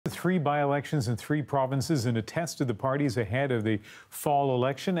3 by-elections in 3 provinces in a test of the parties ahead of the fall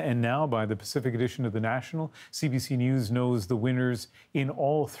election. And now, by the Pacific edition of The National, CBC News knows the winners in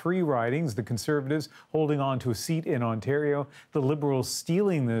all 3 ridings. The Conservatives holding on to a seat in Ontario, the Liberals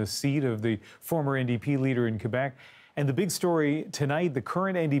stealing the seat of the former NDP leader in Quebec. And the big story tonight, the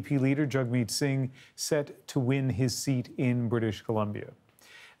current NDP leader, Jagmeet Singh, set to win his seat in British Columbia.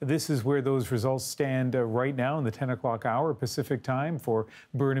 This is where those results stand right now in the 10 o'clock hour Pacific time for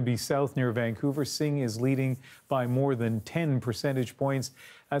Burnaby South near Vancouver. Singh is leading by more than 10 percentage points.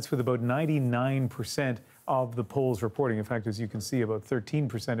 That's with about 99% of the polls reporting. In fact, as you can see, about 13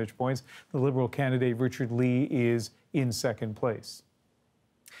 percentage points. The Liberal candidate, Richard Lee, is in second place.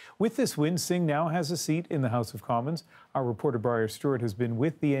 With this win, Singh now has a seat in the House of Commons. Our reporter, Briar Stewart, has been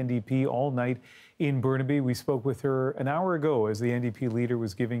with the NDP all night in Burnaby. We spoke with her an hour ago as the NDP leader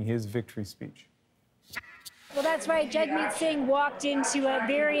was giving his victory speech. Well, that's right. Jagmeet Singh walked into a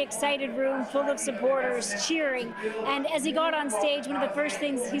very excited room full of supporters cheering. And as he got on stage, one of the first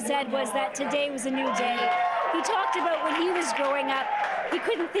things he said was that today was a new day. He talked about when he was growing up, he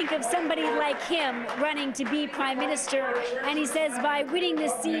couldn't think of somebody like him running to be Prime Minister. And he says by winning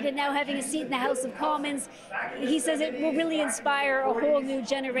this seat and now having a seat in the House of Commons, he says it will really inspire a whole new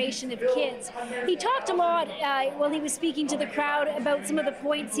generation of kids. He talked a lot while he was speaking to the crowd about some of the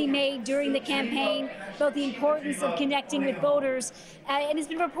points he made during the campaign, about the importance of connecting with voters. And it's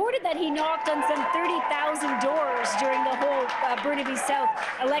been reported that he knocked on some 30,000 doors during the whole Burnaby South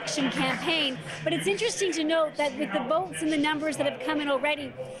election campaign. But it's interesting to note that with the votes and the numbers that have come in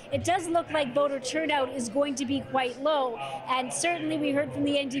already, it does look like voter turnout is going to be quite low. And certainly we heard from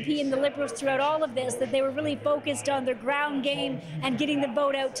the NDP and the Liberals throughout all of this that they were really focused on their ground game and getting the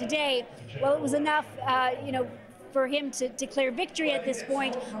vote out today. Well, it was enough, for him to declare victory at this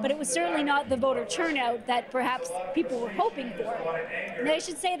point, but it was certainly not the voter turnout that perhaps people were hoping for. Now, I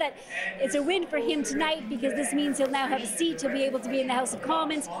should say that it's a win for him tonight because this means he'll now have a seat. He'll be able to be in the House of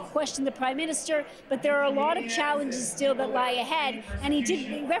Commons, question the Prime Minister, but there are a lot of challenges still that lie ahead, and he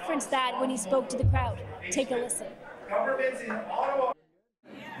did reference that when he spoke to the crowd. Take a listen.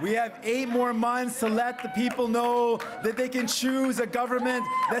 We have 8 more months to let the people know that they can choose a government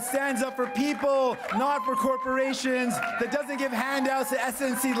that stands up for people, not for corporations, that doesn't give handouts to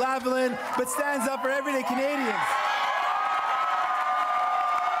SNC-Lavalin, but stands up for everyday Canadians.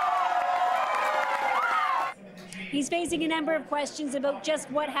 He's facing a number of questions about just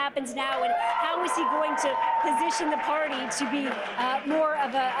what happens now and how is he going to position the party to be more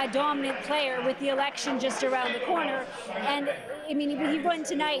of a dominant player with the election just around the corner. And I mean, he won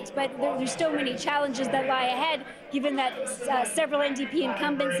tonight, but there's so many challenges that lie ahead, given that several NDP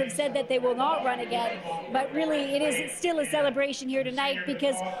incumbents have said that they will not run again. But really, it is still a celebration here tonight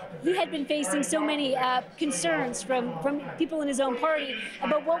because he had been facing so many concerns from people in his own party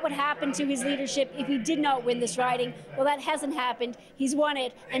about what would happen to his leadership if he did not win this riding. Well, that hasn't happened. He's won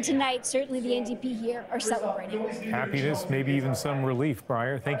it, and tonight, certainly the NDP here are celebrating. Happiness, maybe even some relief,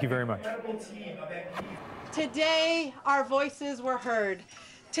 Briar. Thank you very much. Today, our voices were heard.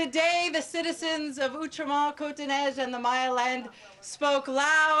 Today, the citizens of Outremont, Côte-des-Neiges, and the Maya-land spoke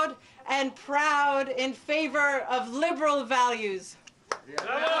loud and proud in favor of Liberal values.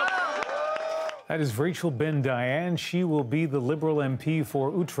 That is Rachel Ben-Diane. She will be the Liberal MP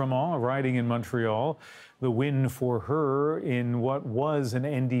for Outremont, riding in Montreal. The win for her in what was an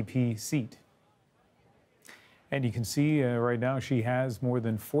NDP seat. And you can see right now she has more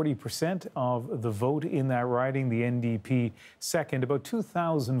than 40% of the vote in that riding, the NDP second, about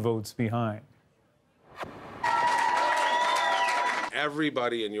 2,000 votes behind.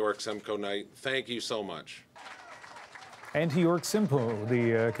 Everybody in York Simcoe night, thank you so much. And to York Simcoe,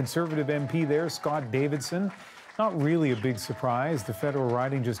 the Conservative MP there, Scott Davidson. Not really a big surprise. The federal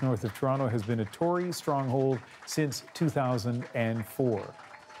riding just north of Toronto has been a Tory stronghold since 2004.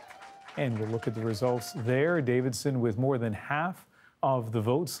 And we'll look at the results there. Davidson with more than half of the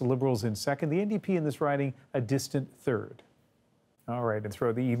votes, the Liberals in second, the NDP in this riding a distant third. All right, and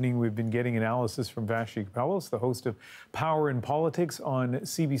throughout the evening, we've been getting analysis from Vassy Kapelos, the host of Power and Politics on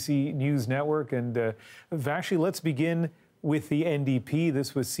CBC News Network. And Vassy, let's begin with the NDP.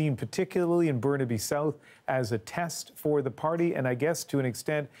 This was seen particularly in Burnaby South as a test for the party, and I guess to an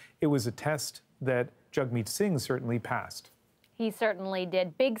extent it was a test that Jagmeet Singh certainly passed. He certainly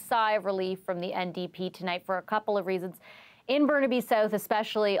did. Big sigh of relief from the NDP tonight for a couple of reasons. In Burnaby South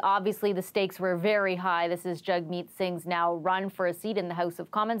especially, obviously the stakes were very high. This is Jagmeet Singh's now run for a seat in the House of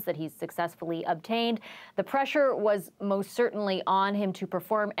Commons that he's successfully obtained. The pressure was most certainly on him to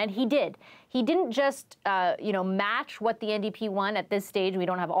perform, and he did. He didn't just, match what the NDP won at this stage. We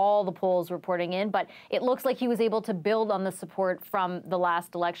don't have all the polls reporting in, but it looks like he was able to build on the support from the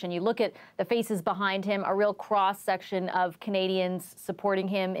last election. You look at the faces behind him, a real cross-section of Canadians supporting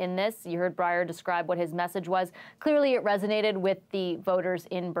him in this. You heard Breyer describe what his message was. Clearly, it resonated with the voters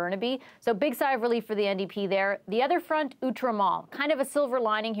in Burnaby. So big sigh of relief for the NDP there. The other front, Outremont, kind of a silver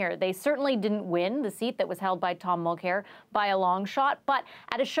lining here. They certainly didn't win the seat that was held by Tom Mulcair by a long shot, but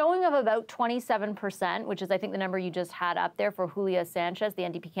at a showing of about 27%, which is I think the number you just had up there for Julia Sanchez, the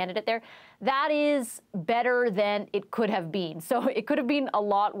NDP candidate there, that is better than it could have been. So it could have been a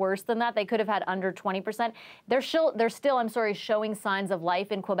lot worse than that. They could have had under 20%. They're still, showing signs of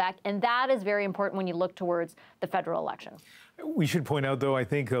life in Quebec, and that is very important when you look towards the federal election. We should point out, though, I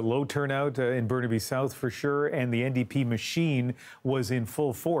think a low turnout in Burnaby South for sure, and the NDP machine was in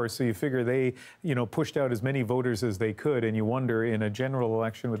full force. So you figure they, pushed out as many voters as they could, and you wonder in a general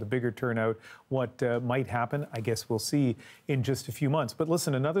election with a bigger turnout what might happen. I guess we'll see in just a few months. But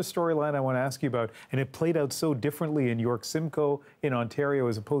listen, another storyline I want to ask you about, and it played out so differently in York Simcoe in Ontario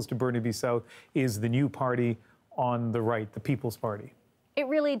as opposed to Burnaby South, is the new party on the right, the People's Party. It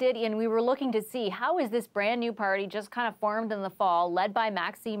really did, Ian. We were looking to see how is this brand new party just kind of formed in the fall, led by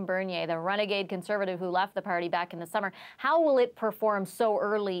Maxime Bernier, the renegade conservative who left the party back in the summer. How will it perform so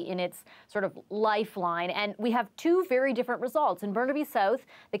early in its sort of lifeline? And we have two very different results. In Burnaby South,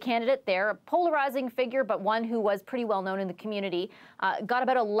 the candidate there, a polarizing figure, but one who was pretty well known in the community, got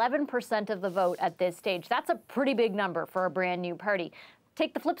about 11% of the vote at this stage. That's a pretty big number for a brand new party.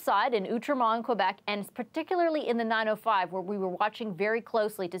 Take the flip side in Outremont, Quebec, and particularly in the 905, where we were watching very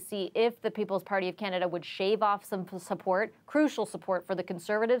closely to see if the People's Party of Canada would shave off some support, crucial support for the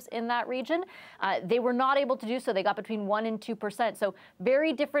Conservatives in that region. They were not able to do so. They got between 1% and 2%. So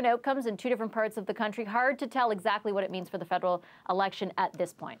very different outcomes in two different parts of the country. Hard to tell exactly what it means for the federal election at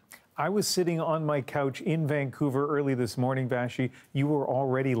this point. I was sitting on my couch in Vancouver early this morning, Vashi. You were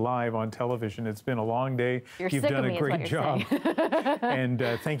already live on television. It's been a long day. You've done a great job. And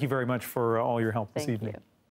thank you very much for all your help this evening. Thank you.